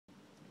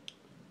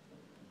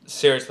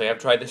Seriously, I've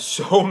tried this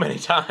so many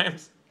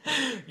times.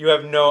 You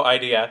have no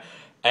idea.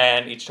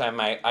 And each time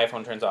my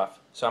iPhone turns off.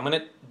 So I'm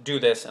gonna do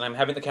this, and I'm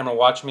having the camera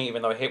watch me,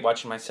 even though I hate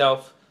watching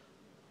myself.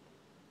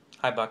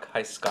 Hi, Buck.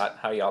 Hi, Scott.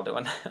 How y'all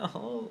doing?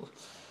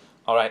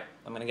 All right,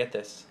 I'm gonna get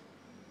this.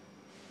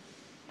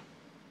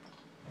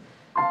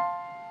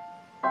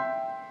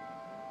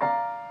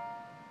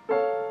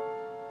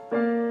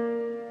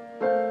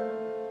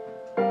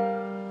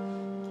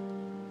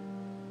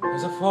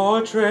 There's a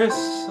fortress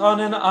on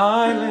an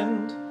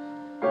island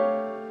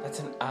that's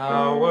an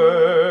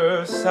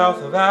hour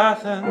south of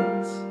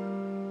Athens,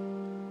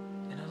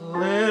 in a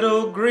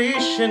little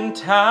Grecian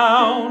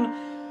town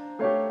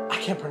I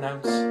can't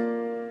pronounce,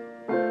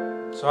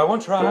 so I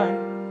won't try.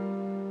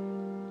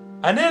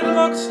 And it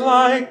looks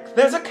like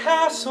there's a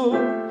castle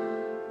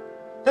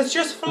that's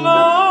just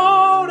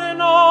floating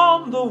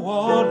on the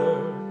water,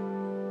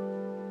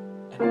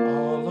 and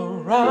all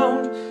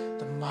around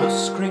the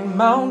moss green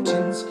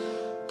mountains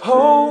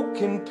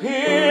poke and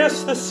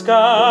pierce the sky.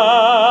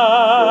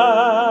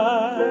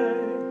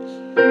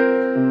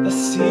 The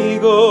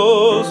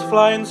seagulls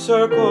fly in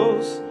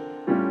circles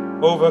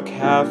over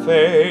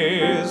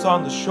cafes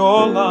on the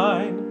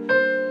shoreline,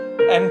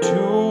 and 2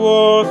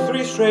 or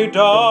 3 stray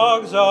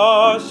dogs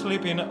are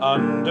sleeping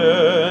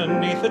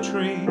underneath a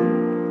tree.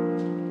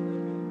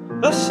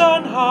 The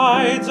sun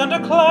hides under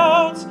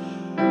clouds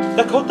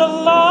that coat the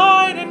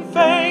light in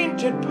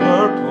fainted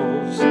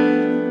purples.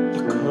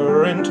 The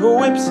current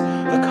whips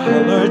the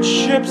colored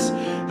ships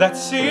that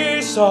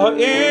seesaw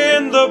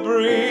in the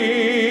breeze.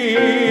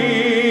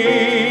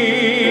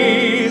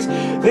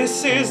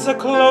 This is the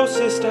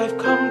closest I've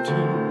come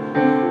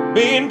to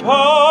being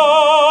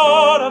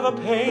part of a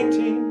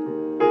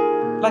painting,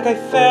 like I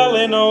fell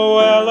in a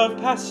well of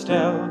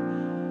pastel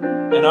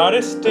an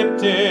artist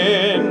dipped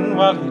in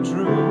while he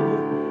drew.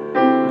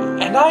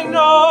 And I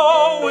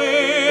know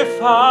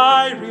if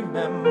I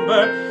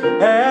remember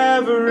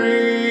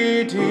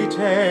every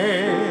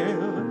detail,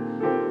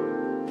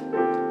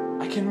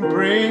 I can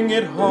bring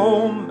it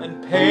home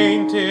and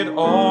paint it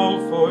all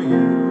for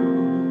you.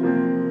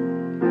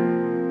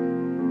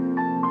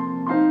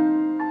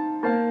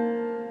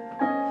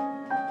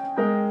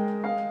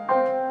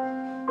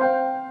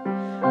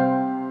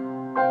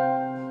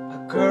 A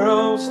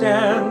girl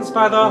stands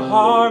by the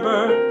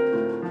harbor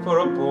for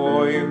a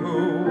boy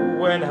who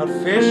went out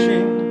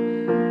fishing.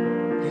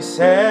 He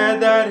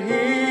said that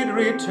he'd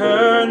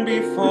return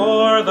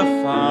before the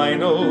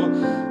final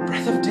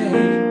breath of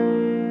day.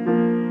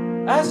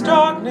 As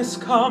darkness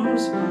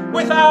comes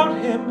without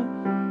him,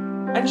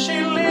 and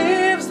she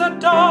leaves the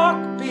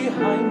dark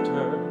behind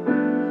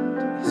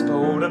her, his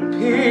boat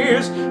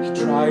appears, he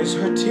dries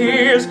her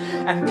tears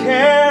and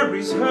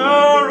carries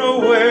her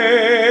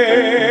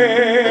away.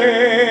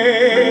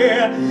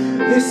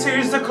 This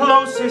is the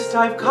closest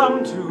I've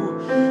come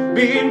to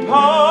being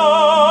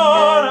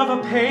part of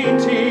a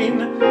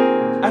painting,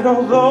 and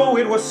although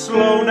it was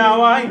slow,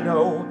 now I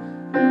know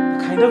the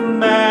kind of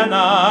man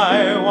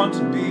I want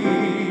to be.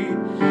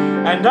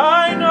 And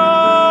I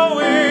know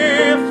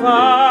if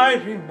I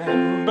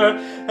remember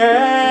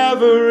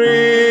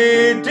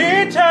every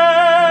detail,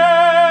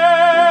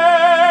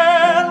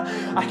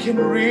 I can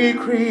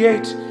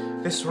recreate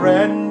this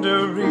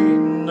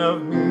rendering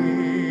of me.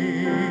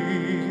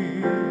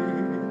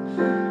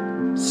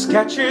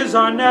 Sketches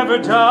are never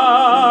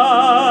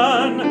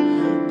done,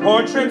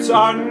 portraits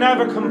are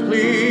never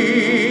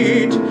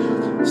complete.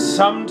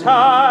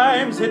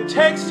 Sometimes it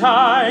takes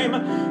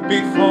time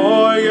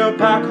before you're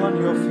back on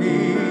your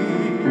feet.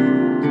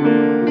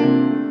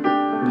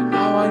 But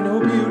now I know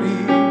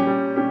beauty,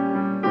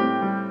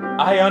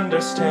 I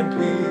understand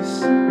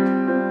peace.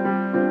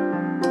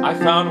 I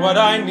found what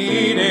I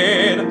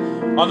needed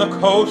on the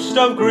coast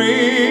of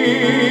Greece.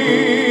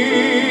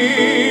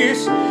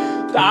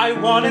 I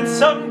wanted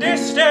some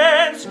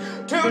distance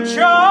to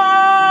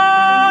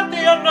chart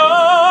the unknown.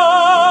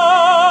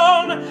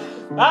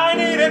 I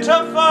needed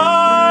to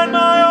find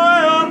my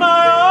way on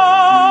my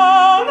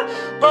own.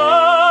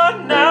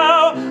 But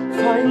now,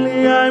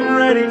 finally, I'm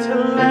ready to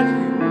let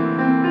you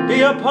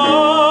be a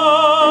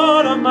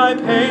part of my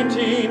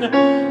painting.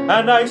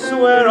 And I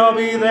swear I'll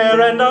be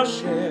there and I'll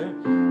share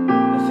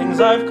the things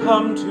I've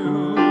come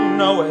to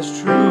know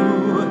as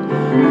true.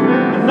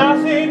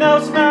 Nothing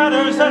else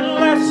matters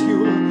unless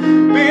you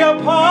be a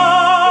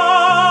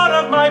part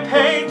of my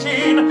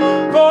painting,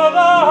 for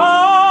the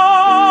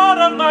heart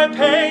of my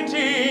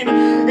painting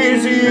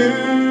is you.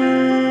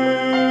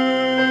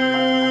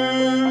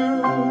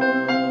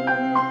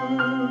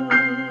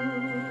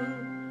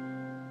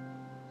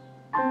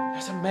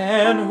 There's a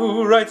man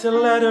who writes a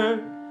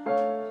letter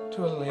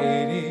to a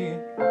lady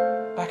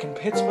back in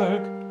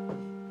Pittsburgh.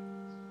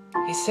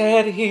 He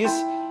said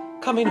he's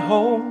coming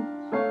home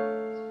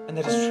and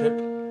that his trip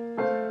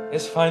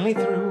is finally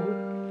through.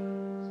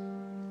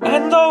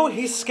 And though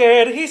he's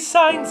scared, he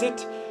signs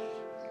it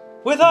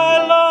with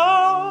I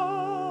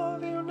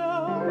love you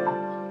now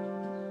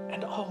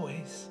and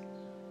always.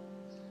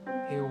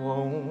 He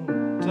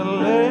won't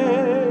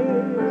delay.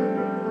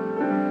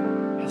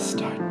 He'll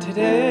start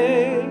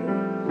today.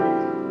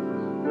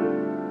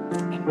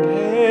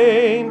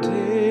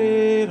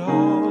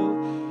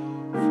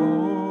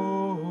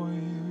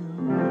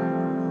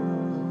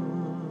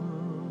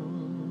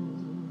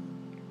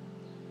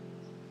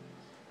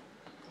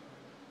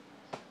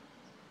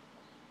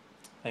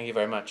 Thank you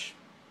very much.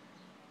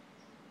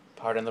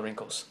 Pardon the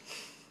wrinkles.